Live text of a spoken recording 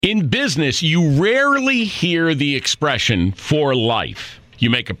In business, you rarely hear the expression for life.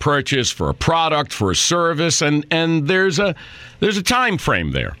 You make a purchase for a product, for a service, and there's a time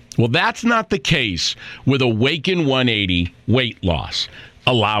frame there. Well, that's not the case with Awaken 180 weight loss.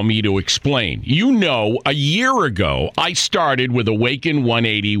 Allow me to explain. You know, a year ago, I started with Awaken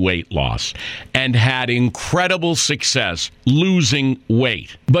 180 weight loss and had incredible success losing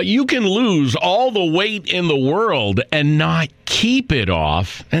weight. But you can lose all the weight in the world and not keep it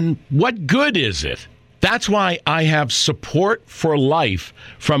off. And what good is it? That's why I have support for life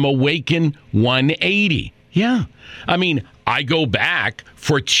from Awaken 180. Yeah. I mean, I go back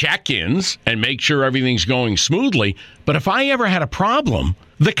for check-ins and make sure everything's going smoothly. But if I ever had a problem,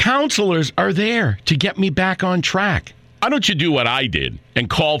 the counselors are there to get me back on track. Why don't you do what I did and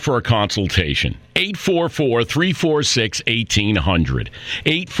call for a consultation? 844-346-1800.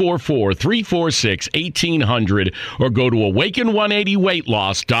 844-346-1800 or go to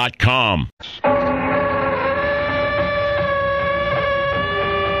awaken180weightloss.com.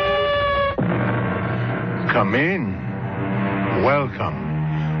 Come in.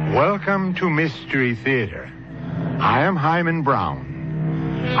 Welcome. Welcome to Mystery Theater. I am Hyman Brown.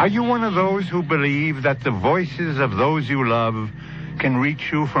 Are you one of those who believe that the voices of those you love can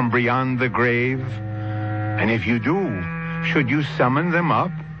reach you from beyond the grave? And if you do, should you summon them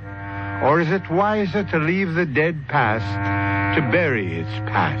up? Or is it wiser to leave the dead past to bury its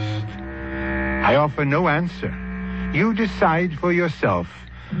past? I offer no answer. You decide for yourself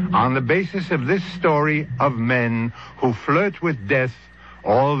on the basis of this story of men who flirt with death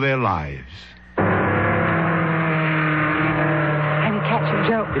all their lives. And he catches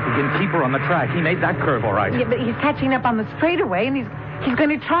Joe. If he can keep her on the track, he made that curve all right. Yeah, but he's catching up on the straightaway, and he's going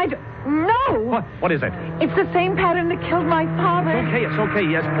to try to... No! What is it? It's the same pattern that killed my father. It's okay.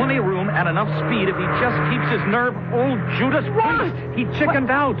 He has plenty of room and enough speed if he just keeps his nerve. Oh, Judas, What? He chickened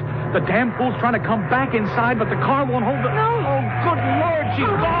out. The damn fool's trying to come back inside, but the car won't hold it. No. Oh, good Lord, she's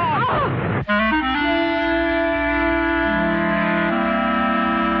gone.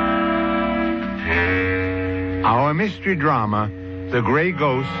 Our mystery drama, The Gray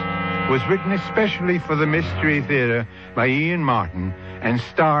Ghost, was written especially for the Mystery Theater by Ian Martin and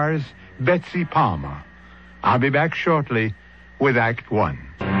stars Betsy Palmer. I'll be back shortly with Act One.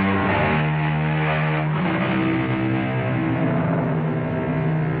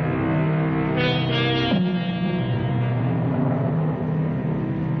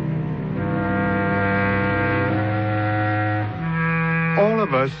 All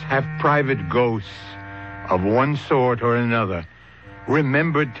of us have private ghosts of one sort or another,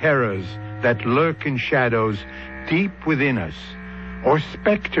 remembered terrors that lurk in shadows deep within us, or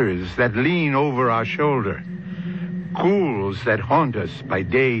specters that lean over our shoulder, ghouls that haunt us by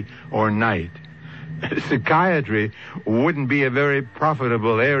day or night. Psychiatry wouldn't be a very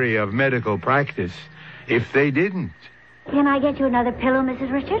profitable area of medical practice if they didn't. Can I get you another pillow,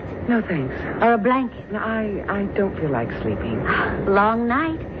 Mrs. Richards? No, thanks. Or a blanket? No, I don't feel like sleeping. Long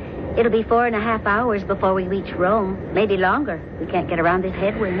night. It'll be 4.5 hours before we reach Rome. Maybe longer. We can't get around this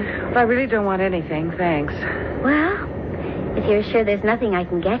headwind. Well, I really don't want anything, thanks. Well, if you're sure there's nothing I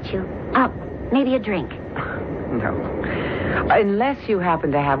can get you. Oh, maybe a drink. No. Unless you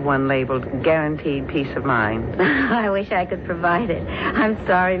happen to have one labeled Guaranteed Peace of Mind. I wish I could provide it. I'm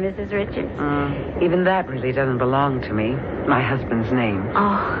sorry, Mrs. Richards. Even that really doesn't belong to me. My husband's name.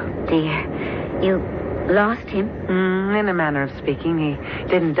 Oh, dear. You lost him? In a manner of speaking. He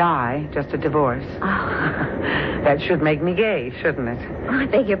didn't die, just a divorce. Oh. That should make me gay, shouldn't it? Oh, I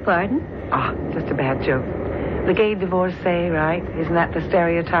beg your pardon? Oh, just a bad joke. The gay divorcee, right? Isn't that the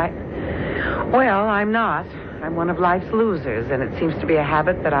stereotype? Well, I'm not. I'm one of life's losers, and it seems to be a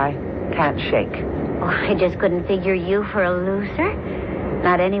habit that I can't shake. Oh, I just couldn't figure you for a loser.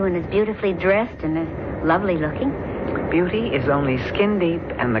 Not anyone as beautifully dressed and as lovely looking. Beauty is only skin deep,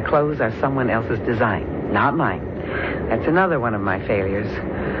 and the clothes are someone else's design, not mine. That's another one of my failures.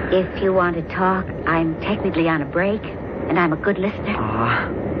 If you want to talk, I'm technically on a break, and I'm a good listener. Aw,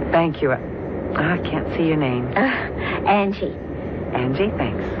 thank you. I can't see your name. Angie. Angie,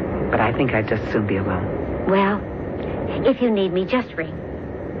 thanks. But I think I'd just soon be alone. Well, if you need me, just ring.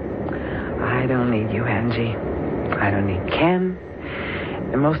 I don't need you, Angie. I don't need Ken.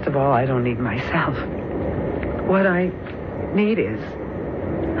 And most of all, I don't need myself. What I need is...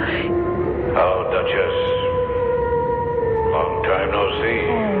 Hello, Duchess. Long time no see.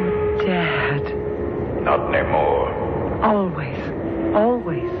 Oh, Dad. Not anymore. Always.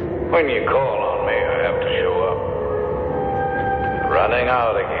 Always. When you call on me, I have to show up. Running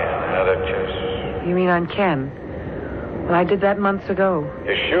out again, huh, Duchess? You mean on Ken? Well, I did that months ago.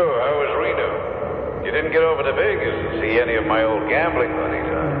 You sure? I was Rita. You didn't get over to Vegas and see any of my old gambling buddies,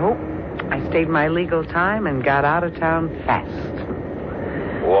 huh? Nope. I stayed my legal time and got out of town fast.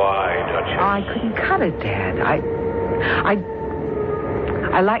 Why, Duchess? I couldn't cut it, Dad.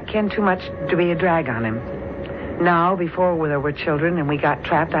 I like Ken too much to be a drag on him. Now, before there were children and we got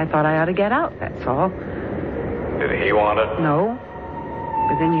trapped, I thought I ought to get out, that's all. Did he want it? No.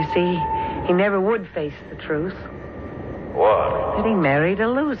 But then you see, he never would face the truth. What? That he married a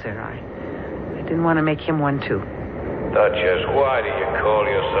loser. I didn't want to make him one, too. Duchess, why do you call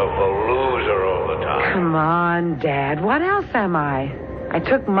yourself a loser all the time? Come on, Dad. What else am I? I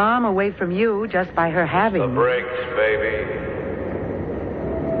took Mom away from you just by her having The me. breaks, baby.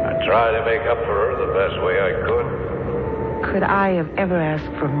 I tried to make up for her the best way I could. Could I have ever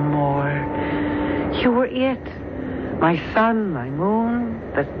asked for more? You were it. My sun, my moon,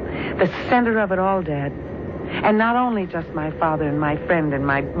 the center of it all, Dad. And not only just my father and my friend and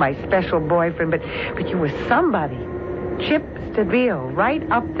my special boyfriend, but you were somebody. Chip Stabile, right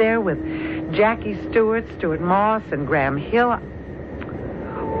up there with Jackie Stewart, Stuart Moss, and Graham Hill.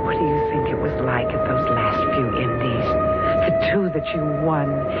 What do you think it was like at those last few indies? The two that you won.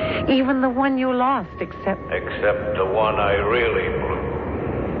 Even the one you lost, except the one I really blew.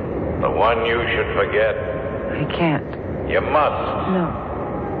 The one you should forget. I can't. You must. No.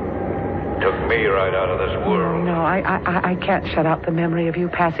 Took me right out of this world. No, I can't shut out the memory of you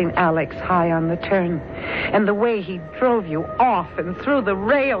passing Alex high on the turn. And the way he drove you off and through the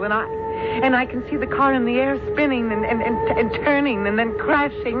rail. And I can see the car in the air spinning and turning and then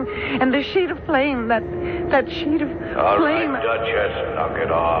crashing. And the sheet of flame, that sheet of All flame. right, Duchess, knock it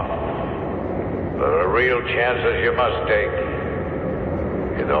off. There are real chances you must take.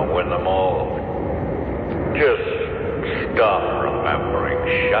 You don't win them all. Just stop remembering.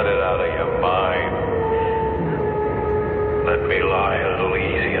 Shut it out of your mind. Let me lie a little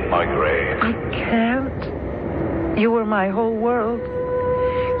easy in my grave. I can't. You were my whole world.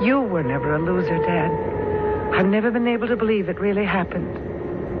 You were never a loser, Dad. I've never been able to believe it really happened.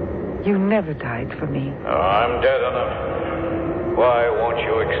 You never died for me. Oh, I'm dead enough. Why won't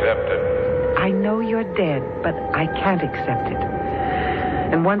you accept it? I know you're dead, but I can't accept it.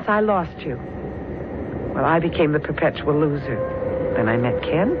 And once I lost you, well, I became the perpetual loser. Then I met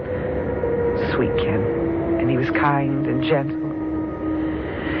Ken. Sweet Ken. And he was kind and gentle.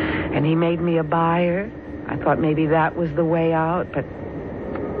 And he made me a buyer. I thought maybe that was the way out, but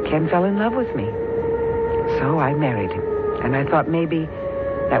Ken fell in love with me. So I married him. And I thought maybe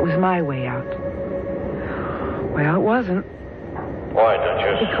that was my way out. Well, it wasn't. Why,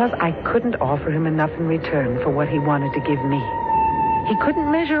 Duchess? Because I couldn't offer him enough in return for what he wanted to give me. He couldn't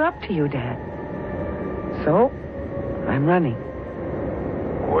measure up to you, Dad. So, I'm running.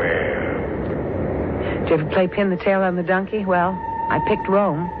 Where? Did you ever play pin the tail on the donkey? Well, I picked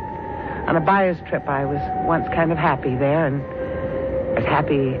Rome. On a buyer's trip, I was once kind of happy there, and as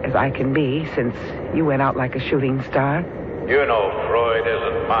happy as I can be since you went out like a shooting star. You know Freud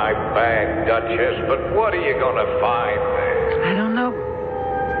isn't my bag, Duchess, but what are you going to find there? I don't know.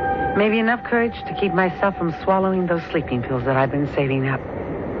 Maybe enough courage to keep myself from swallowing those sleeping pills that I've been saving up.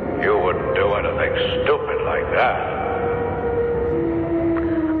 You wouldn't do anything stupid like that.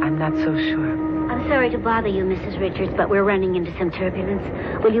 I'm not so sure. I'm sorry to bother you, Mrs. Richards, but we're running into some turbulence.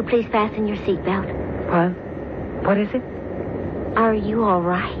 Will you please fasten your seatbelt? What? What is it? Are you all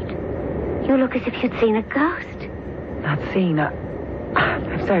right? You look as if you'd seen a ghost. Not seen.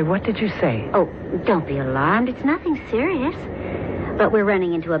 I'm sorry, what did you say? Oh, don't be alarmed. It's nothing serious. But we're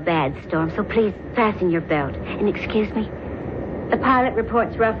running into a bad storm, so please fasten your belt. And excuse me, the pilot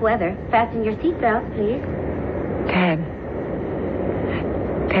reports rough weather. Fasten your seatbelt, please. Dad,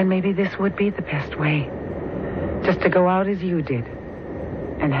 maybe this would be the best way. Just to go out as you did.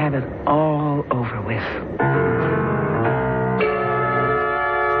 And have it all over with.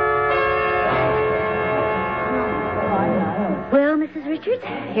 Well, Mrs. Richards,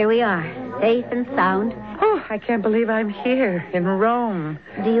 here we are. Safe and sound. Oh, I can't believe I'm here in Rome.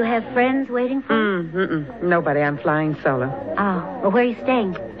 Do you have friends waiting for you? Nobody. I'm flying solo. Oh, well, where are you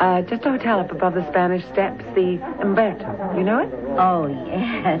staying? Just a hotel up above the Spanish Steps, the Umberto. You know it? Oh,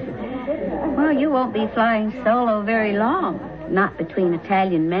 yes. Well, you won't be flying solo very long. Not between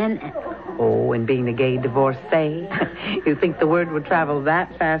Italian men and... Oh, and being a gay divorcee. You think the word would travel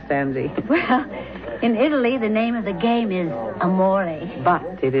that fast, Angie? Well, in Italy, the name of the game is amore.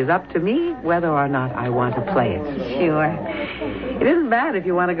 But it is up to me whether or not I want to play it. Sure. It isn't bad if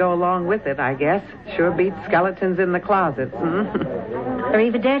you want to go along with it, I guess. Sure beats skeletons in the closets.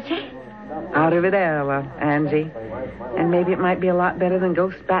 Arrivederci? Arrivederla, Angie. And maybe it might be a lot better than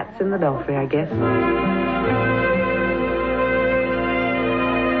ghost bats in the belfry, I guess.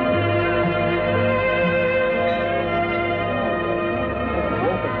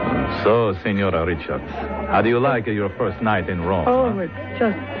 So, Senora Richards, how do you like your first night in Rome? Oh, it's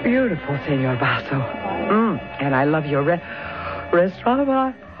just beautiful, Senor Basso. And I love your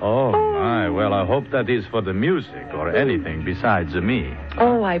restaurant. Oh, my. Well, I hope that is for the music or anything besides me.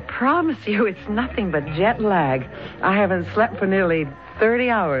 Oh, I promise you it's nothing but jet lag. I haven't slept for nearly 30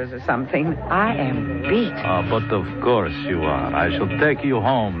 hours or something. I am beat. But of course you are. I shall take you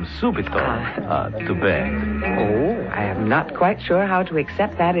home subito to bed. Oh, I am not quite sure how to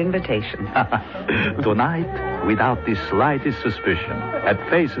accept that invitation. Tonight, without the slightest suspicion, at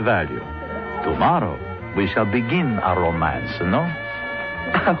face value. Tomorrow, we shall begin our romance, no?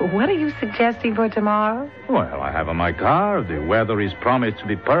 What are you suggesting for tomorrow? Well, I have my car. The weather is promised to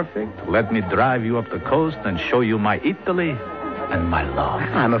be perfect. Let me drive you up the coast and show you my Italy and my love.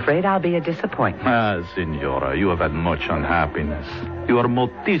 I'm afraid I'll be a disappointment. Signora, you have had much unhappiness. You are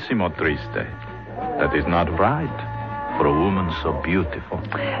moltissimo triste. That is not right for a woman so beautiful.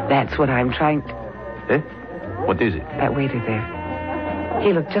 That's what I'm trying to... Eh? What is it? That waiter there.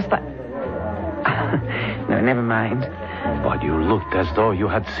 He looked just like... No, never mind. But you looked as though you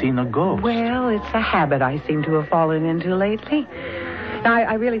had seen a ghost. Well, it's a habit I seem to have fallen into lately. Now,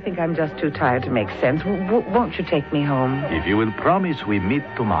 I really think I'm just too tired to make sense. Won't you take me home? If you will promise we meet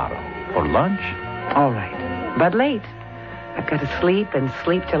tomorrow for lunch. All right. But late. I've got to sleep and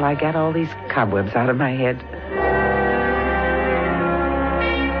sleep till I get all these cobwebs out of my head.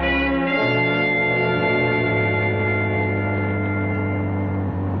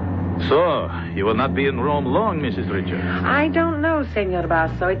 So, you will not be in Rome long, Mrs. Richards? I don't know, Senor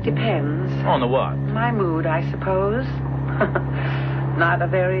Basso. It depends. On what? My mood, I suppose. Not a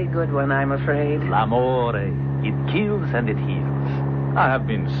very good one, I'm afraid. L'amore. It kills and it heals. I have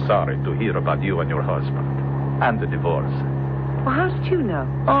been sorry to hear about you and your husband. And the divorce. Well, how did you know?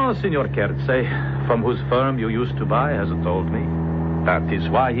 Oh, Signor Kerze, from whose firm you used to buy, has told me. That is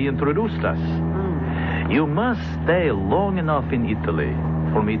why he introduced us. You must stay long enough in Italy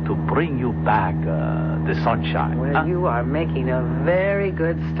for me to bring you back the sunshine. Well, you are making a very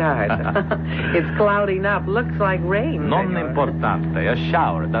good start. It's clouding up. Looks like rain. Non importante. A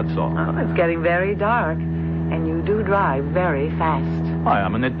shower, that's all. Oh, it's getting very dark. And you do drive very fast. I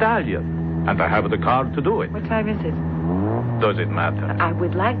am an Italian, and I have the car to do it. What time is it? Does it matter? I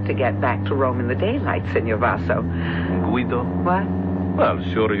would like to get back to Rome in the daylight, Senor Basso. Guido? What? Well,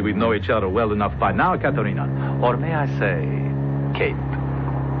 surely we know each other well enough by now, Caterina. Or may I say, Kate?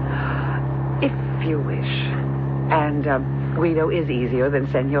 If you wish. And Guido is easier than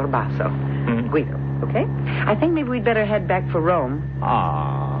Senor Basso. Guido, okay? I think maybe we'd better head back for Rome.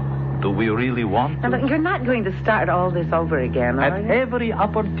 Do we really want to? Now, look, you're not going to start all this over again, are At you? every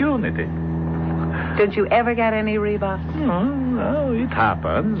opportunity. Don't you ever get any rebuffs? Well, it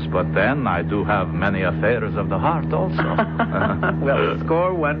happens, but then I do have many affairs of the heart also. Well,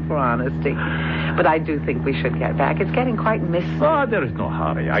 score one for honesty. But I do think we should get back. It's getting quite misty. Oh, there is no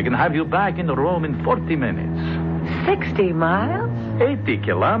hurry. I can have you back in Rome in 40 minutes. 60 miles? 80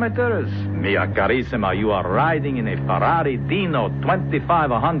 kilometers? Mia carissima, you are riding in a Ferrari Dino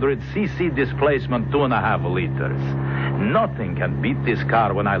 2500cc displacement 2.5 liters. Nothing can beat this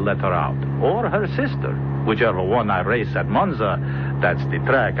car when I let her out. Or her sister, whichever one I race at Monza. That's the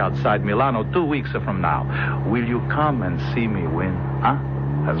track outside Milano 2 weeks from now. Will you come and see me win,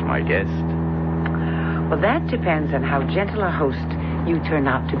 as my guest? Well, that depends on how gentle a host you turn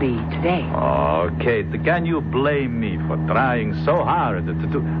out to be today. Oh, Kate, can you blame me for trying so hard to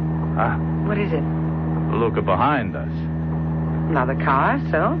do... What is it? Look behind us. Another car,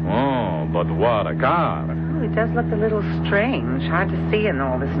 so? Oh, but what a car. Oh, it does look a little strange. Hard to see in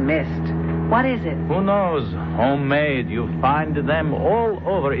all this mist. What is it? Who knows? Homemade. You find them all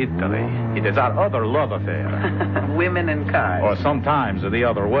over Italy. It is our other love affair. Women and cars. Or sometimes the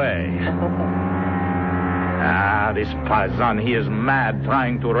other way. This paisan, he is mad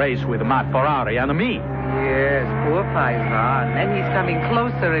trying to race with my Ferrari and me. Yes, poor paisan. And he's coming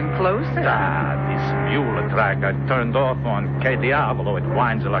closer and closer. This mule track I turned off on Que Diavolo, it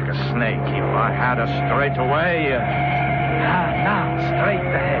winds like a snake. If I had a straightaway... now, straight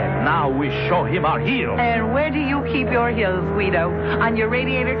ahead. Now we show him our heel. And where do you keep your heels, Guido? On your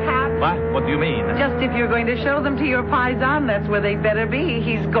radiator cap? What do you mean? Just if you're going to show them to your paisan, that's where they'd better be.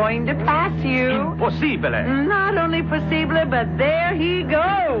 He's going to pass you. Impossibile. Not only possible, but there he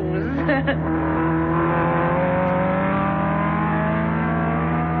goes.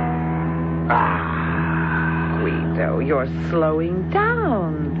 Guido, you're slowing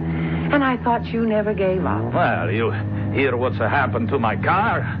down. And I thought you never gave up. Well, you hear what's happened to my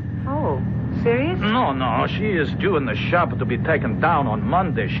car? Oh, serious? No. She is due in the shop to be taken down on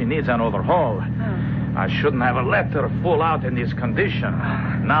Monday. She needs an overhaul. I shouldn't have let her fall out in this condition.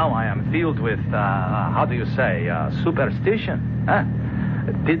 Now I am filled with, how do you say, superstition. Huh?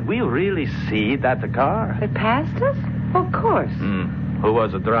 Did we really see that car? It passed us? Of course. Who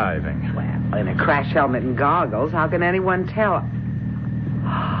was driving? Well, in a crash helmet and goggles, how can anyone tell?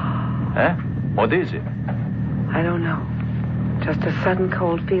 What is it? I don't know. Just a sudden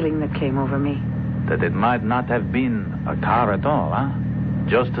cold feeling that came over me. That it might not have been a car at all, huh?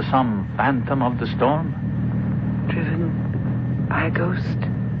 Just some phantom of the storm? Driven by a ghost.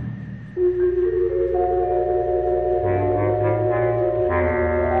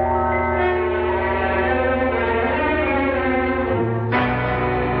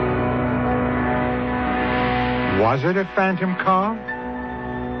 Was it a phantom car?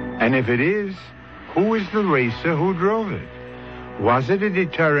 And if it is, who is the racer who drove it? Was it a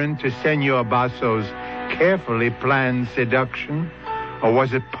deterrent to Senor Basso's carefully planned seduction? Or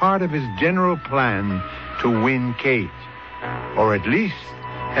was it part of his general plan to win Kate? Or at least,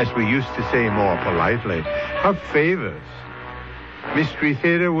 as we used to say more politely, her favors? Mystery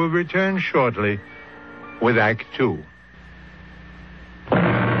Theater will return shortly with Act Two.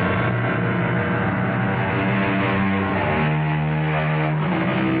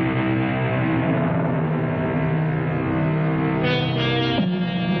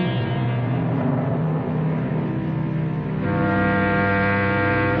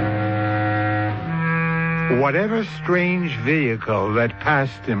 Whatever strange vehicle that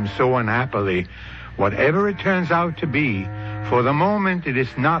passed him so unhappily, whatever it turns out to be, for the moment it is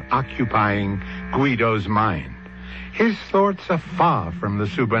not occupying Guido's mind. His thoughts are far from the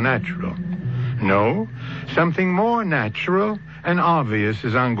supernatural. No, something more natural and obvious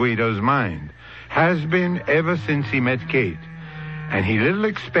is on Guido's mind, has been ever since he met Kate, and he little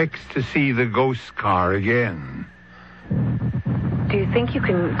expects to see the ghost car again. Do you think you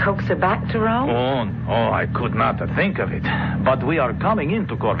can coax her back to Rome? Oh, no, I could not think of it. But we are coming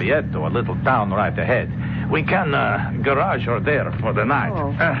into Corvietto, a little town right ahead. We can garage her there for the night.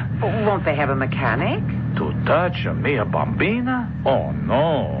 Oh. Won't they have a mechanic? To touch a mia bambina? Oh,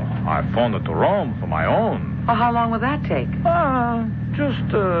 no. I phoned it to Rome for my own. Well, how long will that take?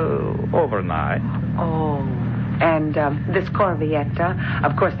 Just overnight. Oh. And this Corvietta,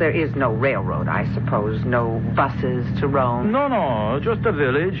 of course, there is no railroad, I suppose. No buses to Rome. No, just a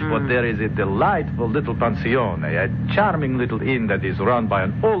village. But there is a delightful little pensione, a charming little inn that is run by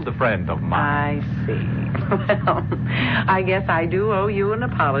an old friend of mine. I see. Well, I guess I do owe you an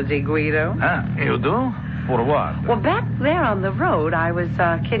apology, Guido. You do? For what? Well, back there on the road, I was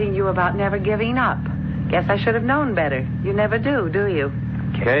kidding you about never giving up. Guess I should have known better. You never do you?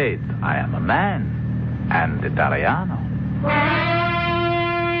 Kate, I am a man. And Italiano.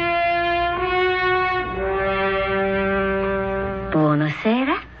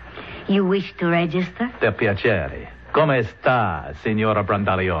 Buonasera. You wish to register? Per piacere. Come sta, signora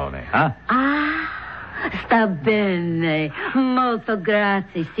Brandalione, huh? Sta bene. Molto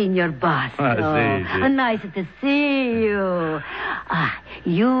grazie, signor Basso. Sì. Nice to see you.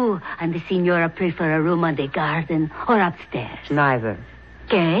 You and the signora prefer a room on the garden or upstairs? Neither.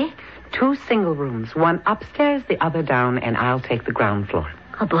 Okay. 2 single rooms, one upstairs, the other down, and I'll take the ground floor.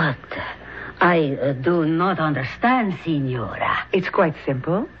 But I do not understand, signora. It's quite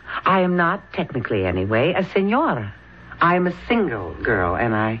simple. I am not, technically anyway, a signora. I am a single girl,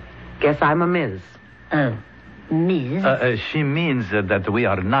 and I guess I'm a Ms. Miss? She means that we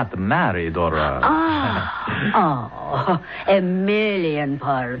are not married or... a million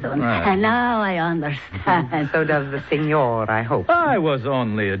pardons. And now I understand. So does the signor, I hope. I was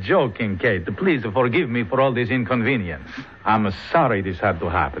only joking, Kate. Please forgive me for all this inconvenience. I'm sorry this had to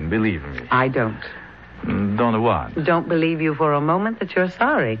happen, believe me. I don't. Don't what? Don't believe you for a moment that you're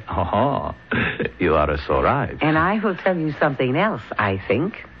sorry. Oh, you are so right. And I will tell you something else, I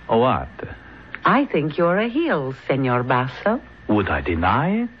think. What? I think you're a heel, Senor Basso. Would I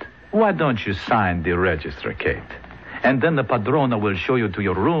deny it? Why don't you sign the register, Kate? And then the padrona will show you to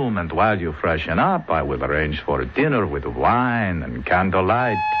your room, and while you freshen up, I will arrange for dinner with wine and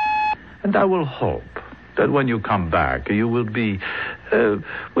candlelight. And I will hope that when you come back, you will be, you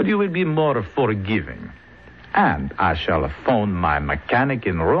will be more forgiving. And I shall phone my mechanic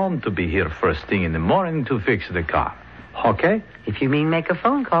in Rome to be here first thing in the morning to fix the car. Okay? If you mean make a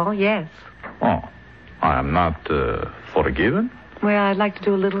phone call, yes. Oh, I am not forgiven? Well, I'd like to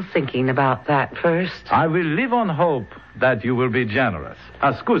do a little thinking about that first. I will live on hope that you will be generous.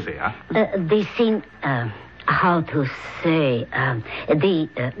 Scusi, huh? How to say,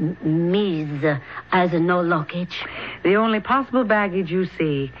 the Ms. has no luggage. The only possible baggage you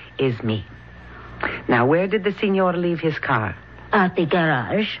see is me. Now, where did the signor leave his car? At the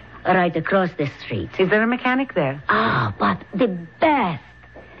garage. right across the street. Is there a mechanic there? Ah, but the best.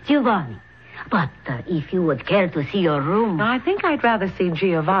 Giovanni. But if you would care to see your room... No, I think I'd rather see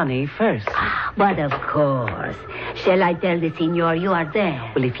Giovanni first. But of course. Shall I tell the signor you are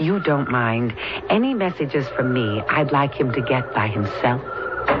there? Well, if you don't mind, any messages from me I'd like him to get by himself.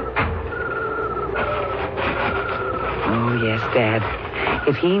 Oh, yes, Dad.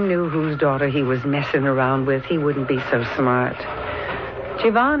 If he knew whose daughter he was messing around with, he wouldn't be so smart.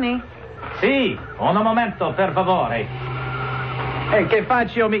 Giovanni? Sì, un momento, per favore. Che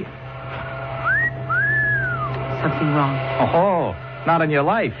faccio mi... Something wrong. Oh, not in your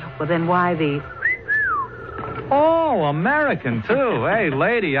life. Well, then why the... Oh, American, too. Hey,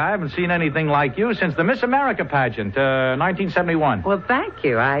 lady, I haven't seen anything like you since the Miss America pageant, 1971. Well, thank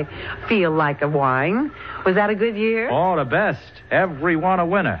you. I feel like a wine. Was that a good year? Oh, the best. Every one a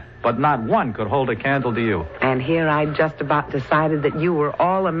winner. But not one could hold a candle to you. And here I'd just about decided that you were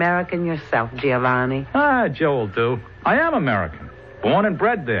all American yourself, Giovanni. Ah, Joe will do. I am American. Born and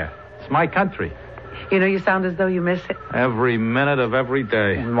bred there. It's my country. You know, you sound as though you miss it. Every minute of every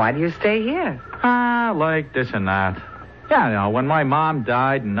day. Why do you stay here? Like this and that. Yeah, you know, when my mom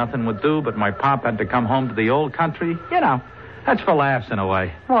died and nothing would do, but my pop had to come home to the old country, you know, that's for laughs in a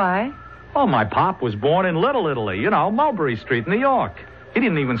way. Why? Oh, my pop was born in Little Italy, you know, Mulberry Street, New York. He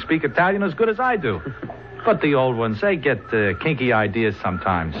didn't even speak Italian as good as I do. But the old ones, they get kinky ideas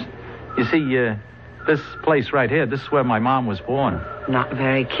sometimes. You see, this place right here, this is where my mom was born. Not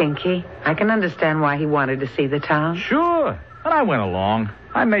very kinky. I can understand why he wanted to see the town. Sure. And I went along.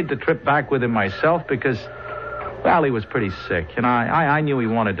 I made the trip back with him myself because, well, he was pretty sick. And I knew he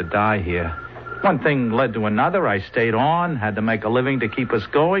wanted to die here. One thing led to another. I stayed on, had to make a living to keep us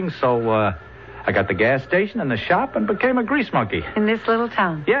going, so I got the gas station and the shop and became a grease monkey. In this little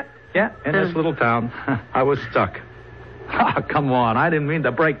town? Yeah, in this little town. I was stuck. Oh, come on. I didn't mean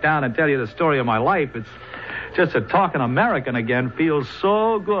to break down and tell you the story of my life. It's just that talking American again feels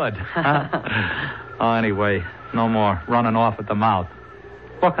so good. Oh, anyway, no more running off at the mouth.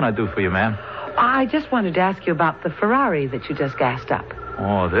 What can I do for you, ma'am? I just wanted to ask you about the Ferrari that you just gassed up.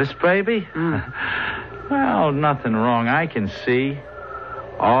 Oh, this baby? Well, nothing wrong. I can see.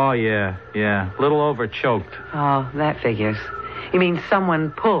 Oh, yeah. Little over-choked. Oh, that figures. You mean someone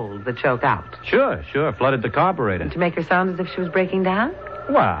pulled the choke out? Sure. Flooded the carburetor. To make her sound as if she was breaking down?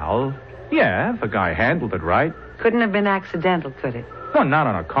 Well, yeah, if a guy handled it right. Couldn't have been accidental, could it? Well, not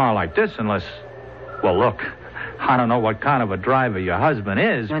on a car like this unless... Well, look, I don't know what kind of a driver your husband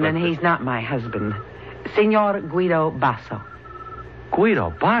is, And then he's not my husband. Signor Guido Basso. Guido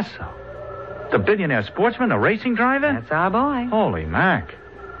Basso? The billionaire sportsman, the racing driver? That's our boy. Holy Mac.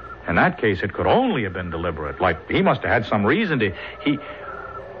 In that case, it could only have been deliberate. Like, he must have had some reason to...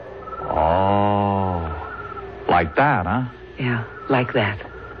 Oh. Like that, huh? Yeah, like that.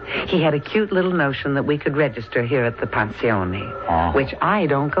 He had a cute little notion that we could register here at the Pensione, which I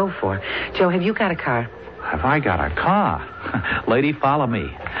don't go for. Joe, have you got a car? Have I got a car? Lady, follow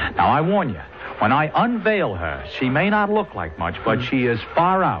me. Now, I warn you, when I unveil her, she may not look like much, but she is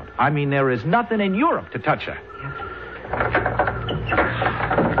far out. I mean, there is nothing in Europe to touch her.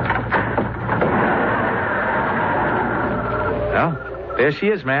 Well, there she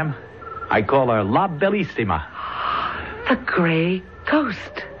is, ma'am. I call her La Bellissima. The gray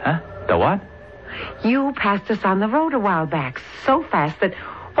ghost. Huh? The what? You passed us on the road a while back so fast that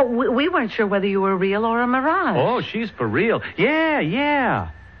we weren't sure whether you were real or a mirage. Oh, she's for real. Yeah.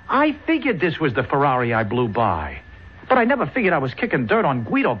 I figured this was the Ferrari I blew by. But I never figured I was kicking dirt on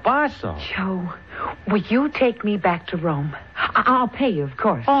Guido Basso. Joe, will you take me back to Rome? I'll pay you, of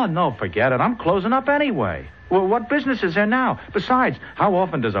course. Oh, no, forget it. I'm closing up anyway. Well, what business is there now? Besides, how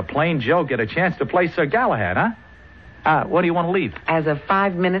often does a plain Joe get a chance to play Sir Galahad, huh? What do you want to leave? As of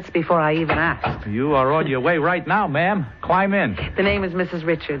 5 minutes before I even asked. You are on your way right now, ma'am. Climb in. The name is Mrs.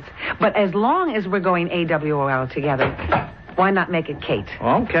 Richards. But as long as we're going AWOL together, why not make it Kate?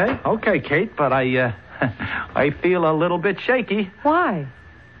 Okay, Kate, but I feel a little bit shaky. Why?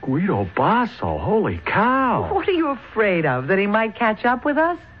 Guido Basso, holy cow. What are you afraid of? That he might catch up with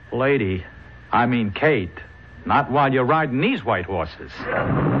us? Lady, I mean Kate, not while you're riding these white horses.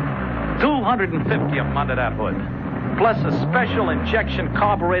 250 of them under that hood. Plus a special injection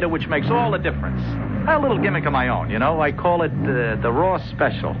carburetor which makes all the difference. A little gimmick of my own, you know. I call it the Ross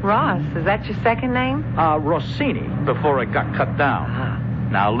Special. Ross? Is that your second name? Rossini, before it got cut down.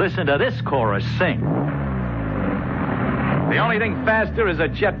 Now listen to this chorus sing. The only thing faster is a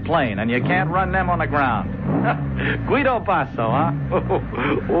jet plane, and you can't run them on the ground. Guido Basso, huh?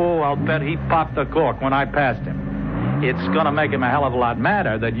 Oh, I'll bet he popped the cork when I passed him. It's going to make him a hell of a lot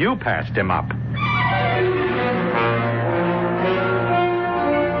madder that you passed him up.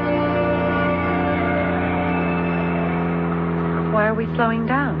 Why are we slowing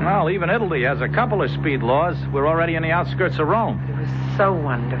down? Well, even Italy has a couple of speed laws. We're already in the outskirts of Rome. It was so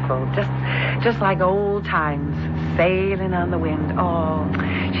wonderful. Just like old times, sailing on the wind. Oh,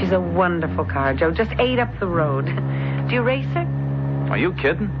 she's a wonderful car, Joe. Just 8 up the road. Do you race her? Are you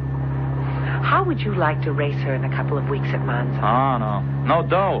kidding? How would you like to race her in a couple of weeks at Monza? Oh, no. No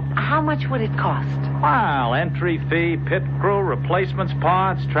dough. How much would it cost? Well, entry fee, pit crew, replacements,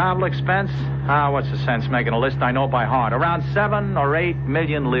 parts, travel expense. What's the sense making a list I know by heart? Around 7 or 8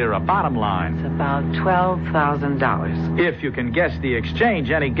 million lira, bottom line. It's about $12,000. If you can guess the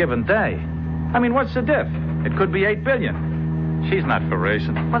exchange any given day. I mean, what's the diff? It could be 8 billion. She's not for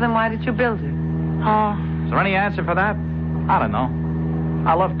racing. Well, then why did you build her? Is there any answer for that? I don't know.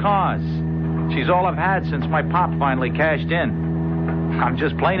 I love cars. She's all I've had since my pop finally cashed in. I'm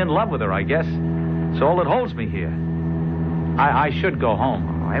just plain in love with her, I guess. It's all that holds me here. I should go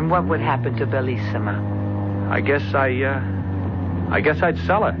home. And what would happen to Bellissima? I guess I'd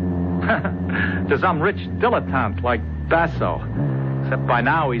sell her. To some rich dilettante like Basso. Except by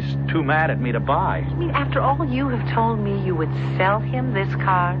now he's too mad at me to buy. I mean, after all you have told me, you would sell him this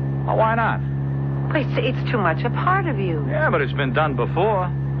car? Well, why not? Well, it's too much a part of you. Yeah, but it's been done before.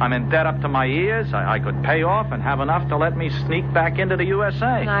 I'm in debt up to my ears. I could pay off and have enough to let me sneak back into the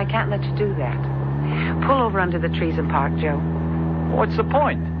USA. No, I can't let you do that. Pull over under the trees and park, Joe. What's the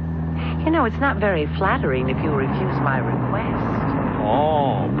point? You know, it's not very flattering if you refuse my request.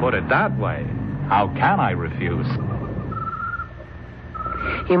 Oh, put it that way. How can I refuse?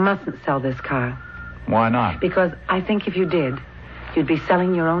 You mustn't sell this car. Why not? Because I think if you did, you'd be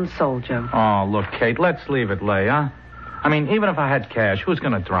selling your own soul, Joe. Oh, look, Kate, let's leave it lay, huh? I mean, even if I had cash, who's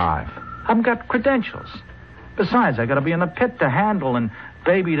going to drive? I've got credentials. Besides, I got to be in the pit to handle and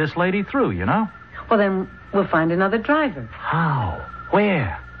baby this lady through, you know? Well, then we'll find another driver. How?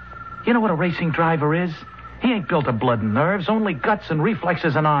 Where? You know what a racing driver is? He ain't built of blood and nerves, only guts and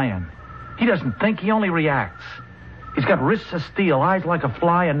reflexes and iron. He doesn't think, he only reacts. He's got wrists of steel, eyes like a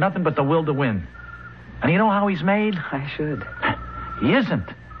fly, and nothing but the will to win. And you know how he's made? I should. He isn't.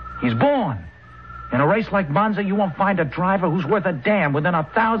 He's born. In a race like Monza, you won't find a driver who's worth a damn within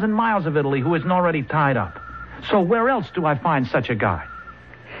 1,000 miles of Italy who isn't already tied up. So where else do I find such a guy?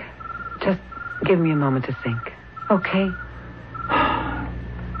 Just give me a moment to think. Okay?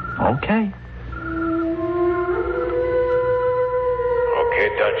 Okay. Okay,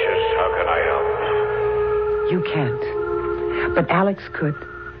 Duchess, how can I help? You can't. But Alex could.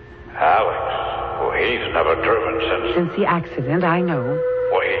 Alex? Well, he's never driven since... Since the accident, I know.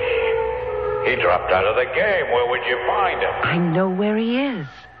 Well, he dropped out of the game. Where would you find him? I know where he is.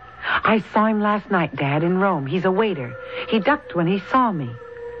 I saw him last night, Dad, in Rome. He's a waiter. He ducked when he saw me.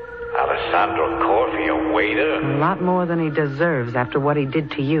 Alessandro Corfi, a waiter? A lot more than he deserves after what he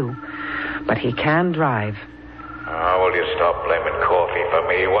did to you. But he can drive. Oh, will you stop blaming Corfi for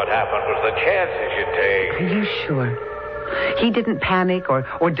me? What happened was the chances you take. Are you sure? He didn't panic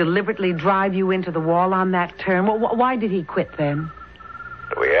or deliberately drive you into the wall on that turn. Why did he quit then?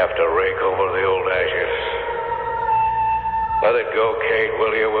 We have to rake over the old ashes. Let it go, Kate,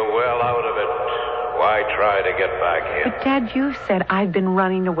 will you? We're well out of it. Why try to get back in? But, Dad, you said I've been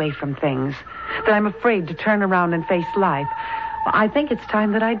running away from things, that I'm afraid to turn around and face life. Well, I think it's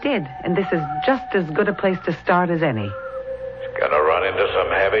time that I did, and this is just as good a place to start as any. It's gonna run into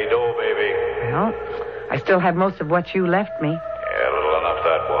some heavy dough, baby. Well, I still have most of what you left me. Yeah, little enough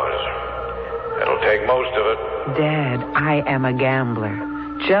that was. It'll take most of it. Dad, I am a gambler.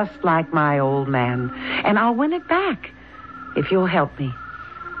 Just like my old man. And I'll win it back, if you'll help me.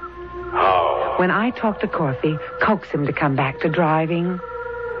 How? When I talk to Corfi, coax him to come back to driving.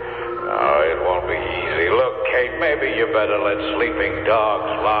 Oh, it won't be easy. Look, Kate, maybe you better let sleeping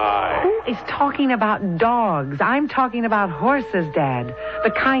dogs lie. Who is talking about dogs? I'm talking about horses, Dad.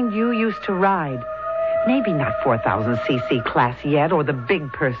 The kind you used to ride. Maybe not 4,000cc class yet, or the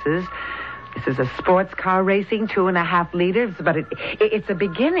big purses. This is a sports car racing, 2.5 liters, but it's a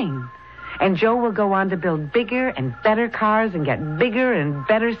beginning. And Joe will go on to build bigger and better cars and get bigger and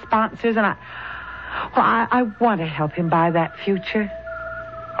better sponsors. And I want to help him buy that future.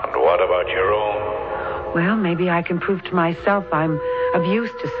 And what about your own? Well, maybe I can prove to myself I'm of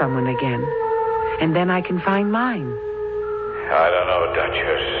use to someone again. And then I can find mine. I don't know,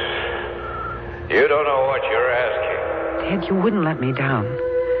 Duchess. You don't know what you're asking. Ted, you wouldn't let me down,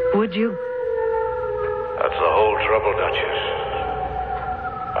 would you? That's the whole trouble, Duchess.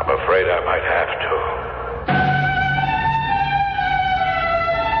 I'm afraid I might have to.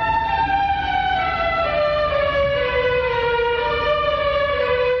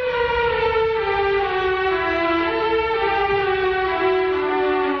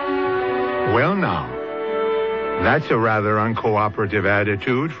 Well, now, That's a rather uncooperative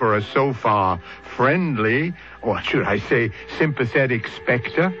attitude for a so far friendly, or should I say, sympathetic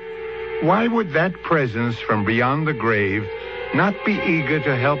specter. Why would that presence from beyond the grave not be eager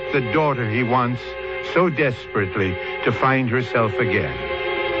to help the daughter he wants so desperately to find herself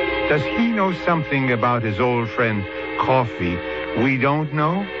again? Does he know something about his old friend Coffee we don't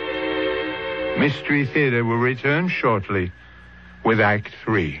know? Mystery Theater will return shortly with Act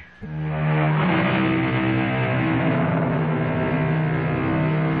 3.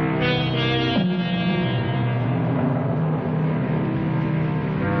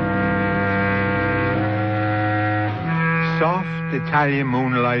 Soft Italian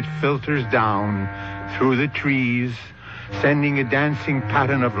moonlight filters down through the trees, sending a dancing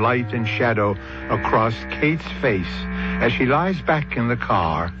pattern of light and shadow across Kate's face as she lies back in the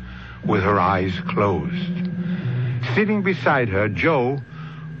car with her eyes closed. Sitting beside her, Joe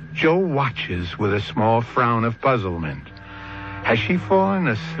watches with a small frown of puzzlement. Has she fallen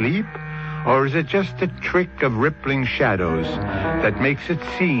asleep, or is it just a trick of rippling shadows that makes it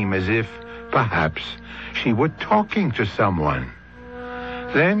seem as if, perhaps, she were talking to someone?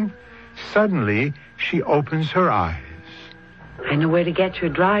 Then, suddenly, she opens her eyes. I know where to get your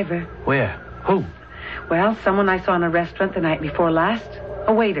driver. Where? Who? Well, someone I saw in a restaurant the night before last.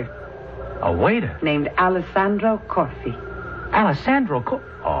 A waiter. A waiter? Named Alessandro Corfi.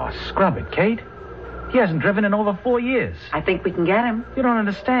 Oh, scrub it, Kate. He hasn't driven in over 4 years. I think we can get him. You don't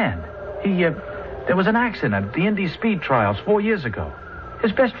understand. There was an accident at the Indy Speed Trials 4 years ago.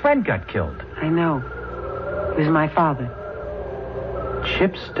 His best friend got killed. I know. He was my father.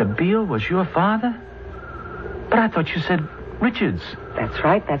 Chip Stabile was your father? But I thought you said Richards. That's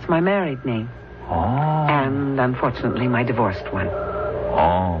right. That's my married name. Oh. And, unfortunately, my divorced one.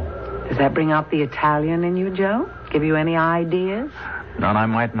 Oh. Does that bring out the Italian in you, Joe? Give you any ideas? None I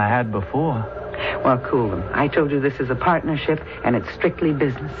mightn't have had before. Well, cool them. I told you this is a partnership, and it's strictly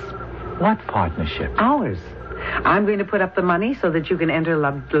business. What partnership? Ours. I'm going to put up the money so that you can enter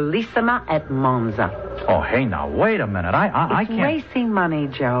La Bellissima at Monza. Oh, hey, now, wait a minute. I can't... It's racing money,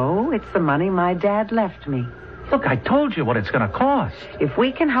 Joe. It's the money my dad left me. Look, I told you what it's going to cost. If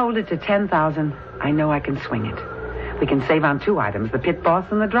we can hold it to $10,000, I know I can swing it. We can save on 2 items, the pit boss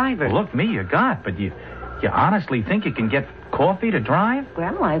and the driver. Well, look, me, you got, but you honestly think you can get Coffee to drive?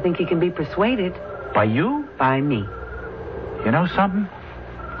 Well, I think he can be persuaded. By you? By me. You know something?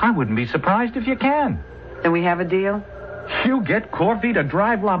 I wouldn't be surprised if you can. Then we have a deal? You get Coffee to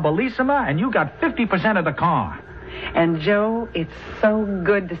drive La Bellissima, and you got 50% of the car. And, Joe, it's so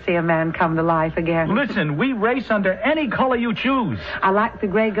good to see a man come to life again. Listen, we race under any color you choose. I like the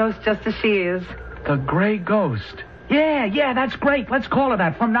gray ghost just as she is. The Gray Ghost. Yeah, that's great. Let's call her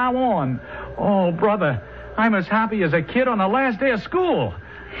that from now on. Oh, brother, I'm as happy as a kid on the last day of school.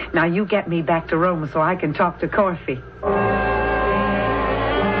 Now you get me back to Rome so I can talk to Corfi.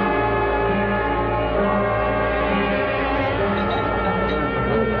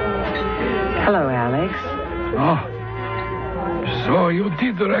 Hello, Alex. Oh, so you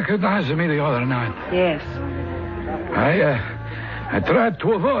did recognize me the other night? Yes. I tried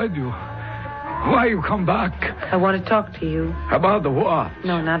to avoid you. Why you come back? I want to talk to you. About the what?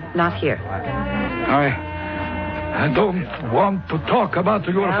 No, not here. I don't want to talk about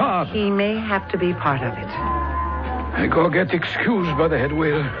your father. He may have to be part of it. I go get excused by the head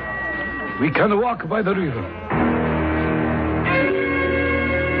waiter. We can walk by the river.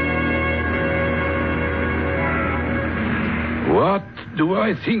 What do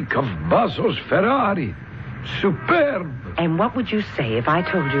I think of Basso's Ferrari? Superb. And what would you say if I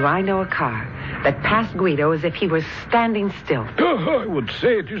told you I know a car that passed Guido as if he was standing still? I would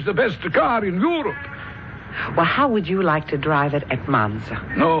say it is the best car in Europe. Well, how would you like to drive it at Monza?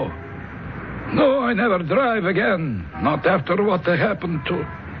 No, I never drive again. Not after what happened to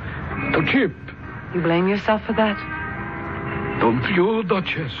Chip. You blame yourself for that? Don't you,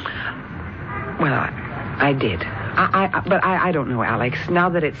 Duchess? Well, I did. But I don't know, Alex. Now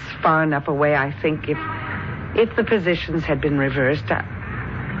that it's far enough away, I think if the positions had been reversed,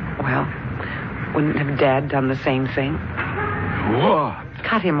 wouldn't have Dad done the same thing? What?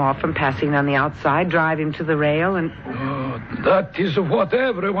 Cut him off from passing on the outside, drive him to the rail, and... that is what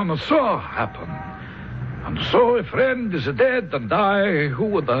everyone saw happen. And so a friend is dead, and I, who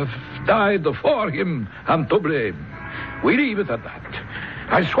would have died for him, am to blame. We leave it at that.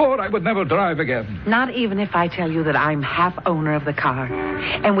 I swore I would never drive again. Not even if I tell you that I'm half owner of the car,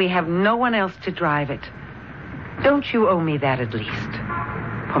 and we have no one else to drive it. Don't you owe me that at least?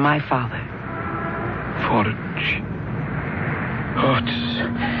 For my father.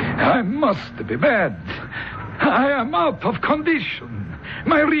 I must be mad. I am out of condition.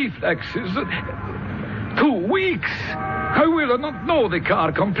 My reflexes... 2 weeks. I will not know the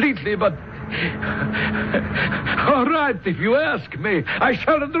car completely, but... All right, if you ask me, I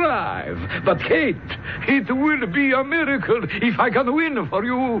shall drive. But, Kate, it will be a miracle if I can win for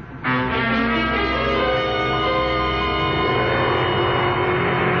you.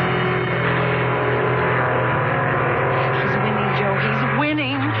 He's winning, Joe. He's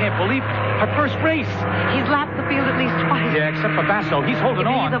winning. Can't believe it. Her first race. He's lapped the field at least twice. Yeah, except for Basso. He's holding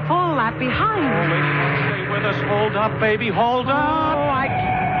on. He's a full lap behind. Oh, lady, stay with us. Hold up, baby. Hold up. I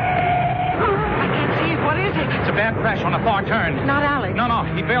can't see it. What is it? It's a bad crash on a far turn. Not Alex. No,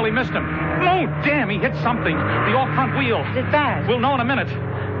 he barely missed him. Oh, damn, he hit something. The off-front wheel. Is it bad? We'll know in a minute.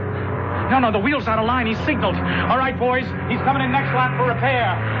 No, the wheel's out of line. He's signaled. All right, boys. He's coming in next lap for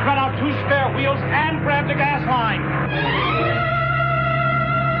repair. Run out 2 spare wheels and grab the gas line.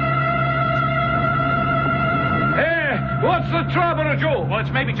 What's the trouble, Joe? Well,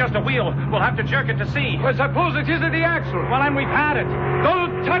 it's maybe just a wheel. We'll have to jerk it to see. I suppose it isn't the axle. Well, then we've had it.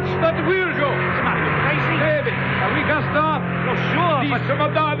 Don't touch that wheel, Joe. What's the matter? You crazy? Baby, we can stop. Well, sure, but... This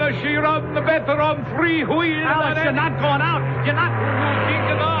Madonna, she run better on 3 wheels. Alex, you're not going out. You're not... You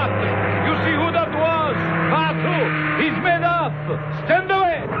think not. You see who that was? Batu. He's made up. Stand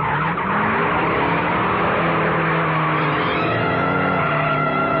away.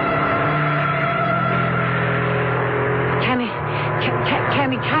 Can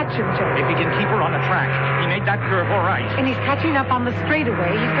he catch him, Joe? If he can keep her on the track. He made that curve all right. And he's catching up on the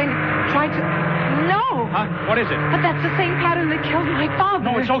straightaway. He's going to try to... No! Huh? What is it? But that's the same pattern that killed my father.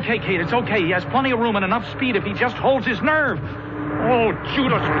 No, it's okay, Kate. It's okay. He has plenty of room and enough speed if he just holds his nerve. Oh,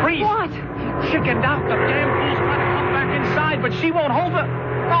 Judas Priest. What? He chickened out. The damn fool's trying to come back inside, but she won't hold it.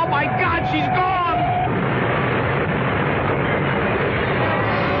 Oh, my God, she's gone.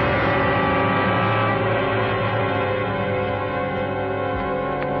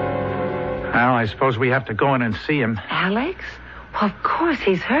 Well, I suppose we have to go in and see him. Alex? Well, of course,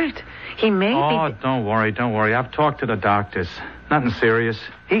 he's hurt. He may be... Oh, don't worry. I've talked to the doctors. Nothing serious.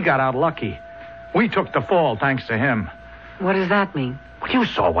 He got out lucky. We took the fall thanks to him. What does that mean? Well, you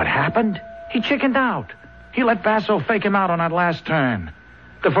saw what happened. He chickened out. He let Basso fake him out on that last turn.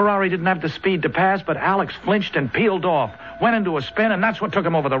 The Ferrari didn't have the speed to pass, but Alex flinched and peeled off, went into a spin, and that's what took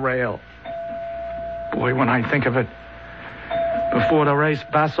him over the rail. Boy, when I think of it, before the race,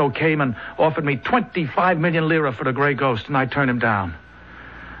 Basso came and offered me 25 million lira for the Grey Ghost, and I turned him down.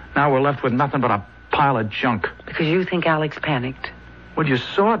 Now we're left with nothing but a pile of junk. Because you think Alex panicked. Well, you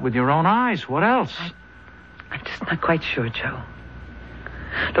saw it with your own eyes. What else? I'm just not quite sure, Joe.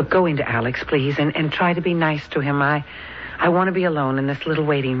 Look, go into Alex, please, and try to be nice to him. I want to be alone in this little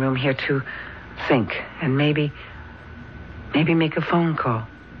waiting room here to think and maybe make a phone call.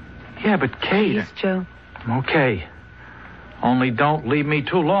 Yeah, but Kate... Please, Joe. Okay. Only don't leave me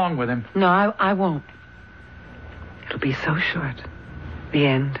too long with him. No, I won't. It'll be so short. The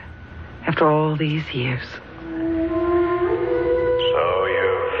end. After all these years. So you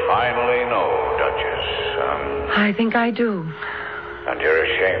finally know, Duchess. I think I do. And you're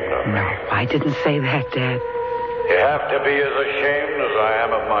ashamed of me. No, I didn't say that, Dad. You have to be as ashamed as I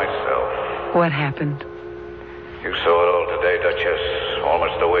am of myself. What happened? You saw it all today, Duchess.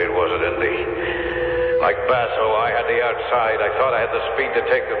 Almost the way it was at Indy. Like Basso, I had the outside. I thought I had the speed to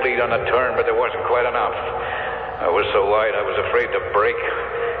take the lead on the turn, but there wasn't quite enough. I was so wide, I was afraid to brake.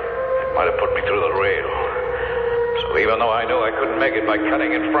 It might have put me through the rail. So even though I knew I couldn't make it by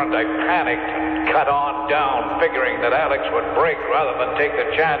cutting in front, I panicked and cut on down, figuring that Alex would brake rather than take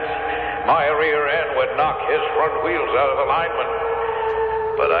the chance my rear end would knock his front wheels out of alignment.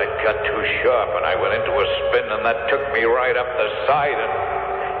 But I cut too sharp, and I went into a spin, and that took me right up the side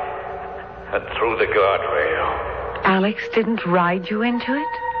and through the guardrail. Alex didn't ride you into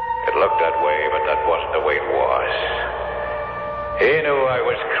it? It looked that way, but that wasn't the way it was. He knew I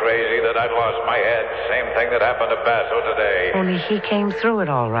was crazy, that I'd lost my head. Same thing that happened to Basso today. Only he came through it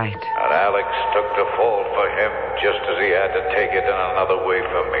all right. And Alex took the fall for him just as he had to take it in another way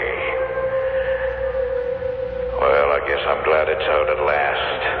for me. Well, I guess I'm glad it's out at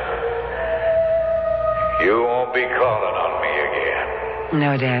last. You won't be calling on me again.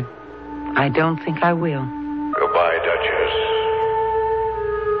 No, Dad. I don't think I will. Goodbye, Duchess.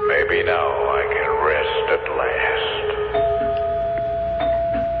 Maybe now I can rest at last.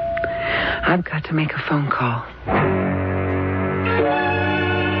 I've got to make a phone call.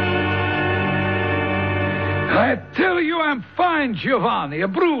 I tell you I'm fine, Giovanni. A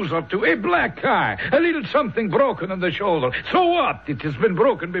bruise or two, a black eye, a little something broken on the shoulder. So what? It has been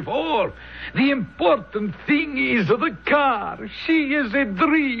broken before. The important thing is the car. She is a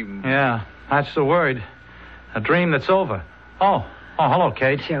dream. Yeah, that's the word. A dream that's over. Oh, Oh, hello,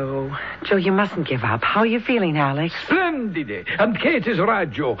 Kate. Joe, you mustn't give up. How are you feeling, Alex? Splendid. And Kate is right,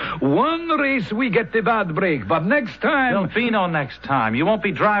 Joe. One race we get the bad break, but next time... There'll be no next time. You won't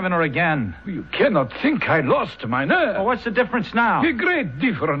be driving her again. You cannot think I lost my nerve. Well, what's the difference now? A great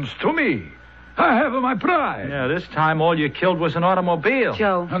difference to me. I have my pride. Yeah, this time all you killed was an automobile.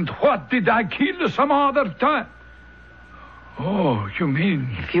 Joe. And what did I kill some other time? Oh, you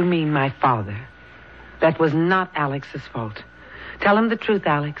mean... If you mean my father, that was not Alex's fault. Tell him the truth,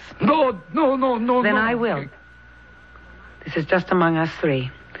 Alex. No. Then I will. This is just among us three.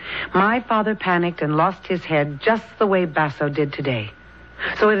 My father panicked and lost his head just the way Basso did today.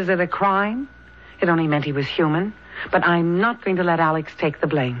 So is it a crime? It only meant he was human. But I'm not going to let Alex take the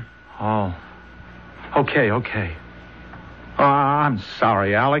blame. Oh. Okay. Oh, I'm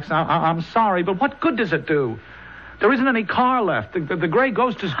sorry, Alex. I'm sorry, but what good does it do? There isn't any car left. The gray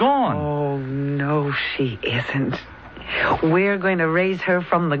ghost is gone. Oh, no, she isn't. We're going to raise her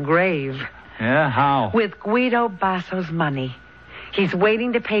from the grave. Yeah, how? With Guido Basso's money. He's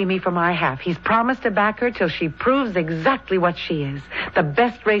waiting to pay me for my half. He's promised to back her till she proves exactly what she is. The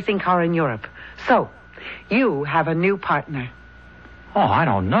best racing car in Europe. So, you have a new partner. Oh, I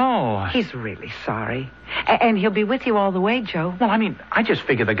don't know. He's really sorry. And he'll be with you all the way, Joe. Well, I mean, I just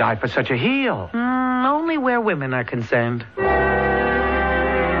figured the guy for such a heel. Only where women are concerned.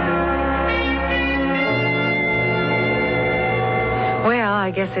 Well, I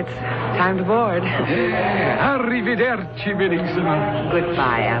guess it's time to board. Arrivederci, benissimo.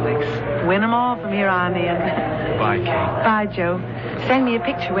 Goodbye, Alex. Win 'em all from here on in. Bye, Kate. Bye, Joe. Send me a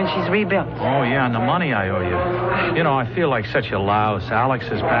picture when she's rebuilt. Oh, yeah, and the money I owe you. You know, I feel like such a louse.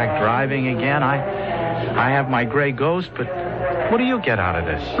 Alex is back driving again. I have my gray ghost, but what do you get out of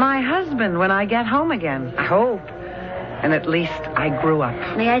this? My husband when I get home again. I hope. And at least I grew up.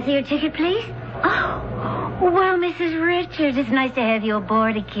 May I see your ticket, please? Oh, well, Mrs. Richards, it's nice to have you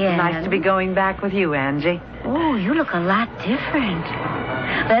aboard again. Nice to be going back with you, Angie. Oh, you look a lot different.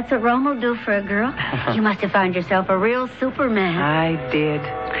 That's what Rome will do for a girl. You must have found yourself a real Superman. I did.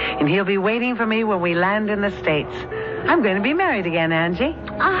 And he'll be waiting for me when we land in the States. I'm going to be married again, Angie.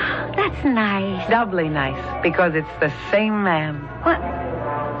 Oh, that's nice. Doubly nice, because it's the same man. What?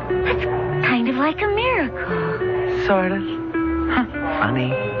 That's kind of like a miracle. Sort of.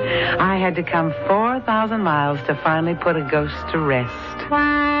 Funny. I had to come 4,000 miles to finally put a ghost to rest.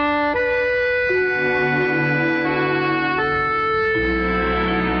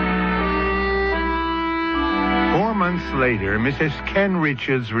 4 months later, Mrs. Ken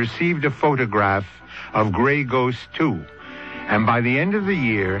Richards received a photograph of Grey Ghost 2. And by the end of the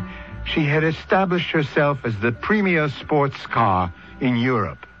year, she had established herself as the premier sports car in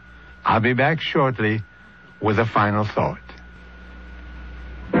Europe. I'll be back shortly with a final thought.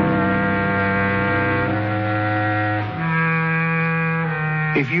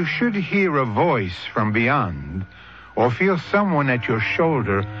 If you should hear a voice from beyond or feel someone at your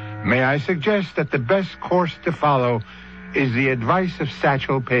shoulder, may I suggest that the best course to follow is the advice of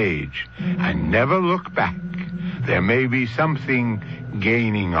Satchel Paige. And never look back. There may be something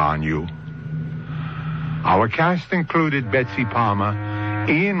gaining on you. Our cast included Betsy Palmer,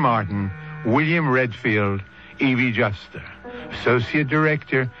 Ian Martin, William Redfield, Evie Juster. Associate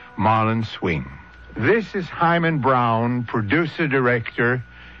Director, Marlon Swing. This is Hyman Brown, producer-director,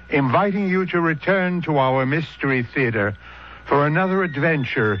 inviting you to return to our Mystery Theater for another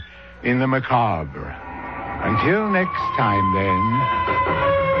adventure in the macabre. Until next time, then,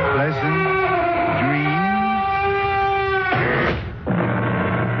 pleasant dreams.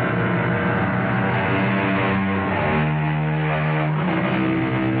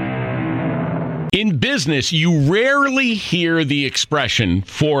 In business, you rarely hear the expression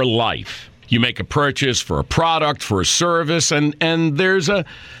 "for life." You make a purchase for a product, for a service, and there's a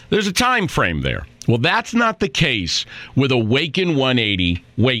time frame there. Well, that's not the case with Awaken 180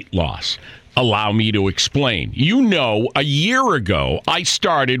 weight loss. Allow me to explain. You know, a year ago, I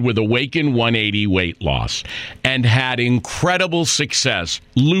started with Awaken 180 weight loss and had incredible success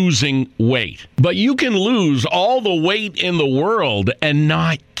losing weight. But you can lose all the weight in the world and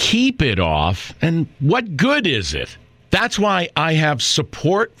not keep it off. And what good is it? That's why I have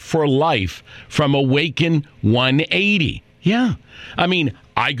support for life from Awaken 180. Yeah. I mean,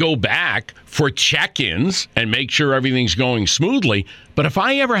 I go back for check-ins and make sure everything's going smoothly. But if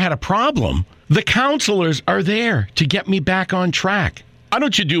I ever had a problem, the counselors are there to get me back on track. Why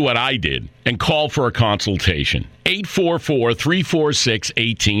don't you do what I did and call for a consultation?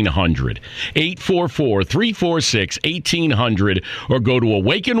 844-346-1800. 844-346-1800 or go to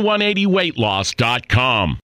awaken180weightloss.com.